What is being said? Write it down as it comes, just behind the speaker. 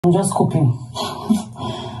I'm just coping. But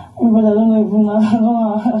I don't even know.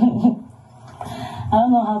 I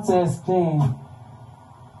don't know how to explain.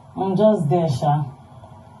 I'm just there, Sha.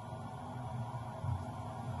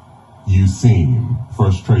 You seem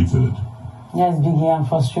frustrated. Yes, Biggie, I'm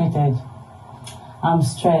frustrated. I'm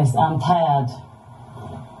stressed. I'm tired.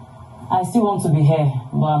 I still want to be here,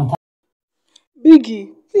 but I'm tired.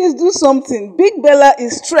 Biggie, please do something. Big Bella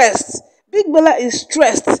is stressed. Big Bella is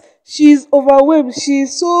stressed. She's overwhelmed.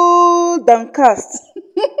 She's so downcast.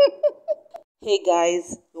 Hey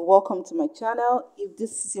guys, welcome to my channel. If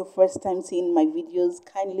this is your first time seeing my videos,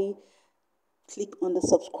 kindly click on the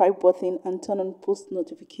subscribe button and turn on post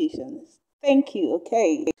notifications. Thank you.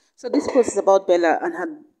 Okay. So this post is about Bella and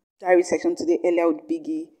her diary section today earlier with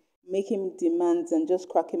Biggie, making me demands and just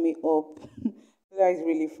cracking me up. That is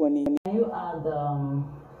really funny. Can you add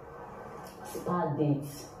spa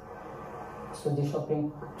dates to the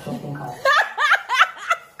shopping cart?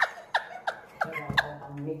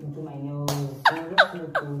 I can do my nails, I feel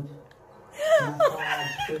good.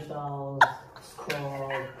 Massage, facials,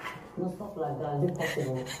 scrub, stuff like that. Is it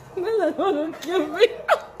possible? Bella, don't kill me.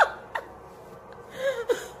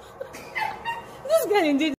 This guy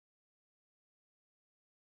indeed.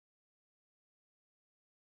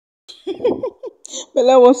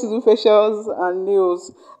 Bella wants to do facials and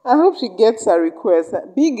nails. I hope she gets her request.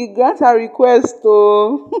 Big grant her request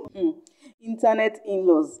to internet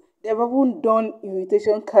in-laws. They've even done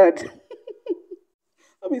invitation card.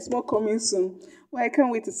 Hope it's more coming soon. Well, I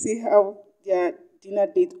can't wait to see how their dinner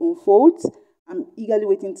date unfolds. I'm eagerly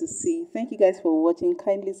waiting to see. Thank you guys for watching.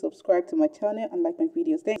 Kindly subscribe to my channel and like my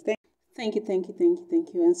videos. Thank you,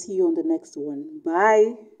 and see you on the next one.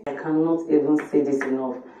 Bye. I cannot even say this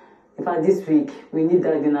enough. In fact, this week we need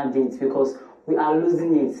that dinner date because we are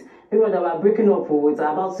losing it. People that were breaking up, it's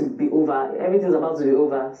about to be over. Everything's about to be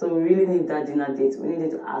over. So we really need that dinner date. We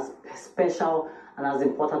need it as special and as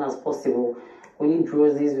important as possible. We need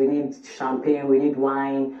roses, we need champagne, we need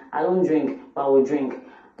wine. I don't drink, but I will drink.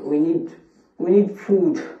 We need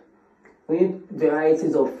food. We need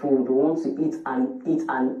varieties of food. We want to eat and eat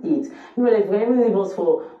and eat. You know, like, if you even leave us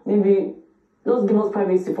for maybe just give us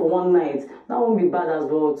privacy for one night, that won't be bad as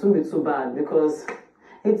well. It won't be too bad because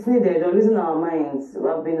it's needed. We're losing our minds.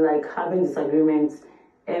 We've been like having disagreements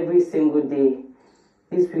every single day.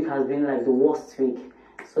 This week has been like the worst week.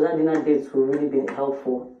 So that dinner date will really be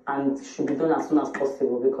helpful and should be done as soon as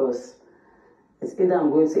possible because it's either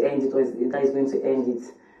I'm going to end it or that is going to end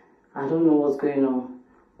it. I don't know what's going on,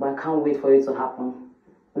 but I can't wait for it to happen.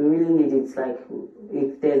 We really need it. Like,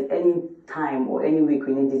 if there's any time or any week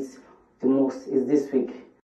we need it the most, is this week.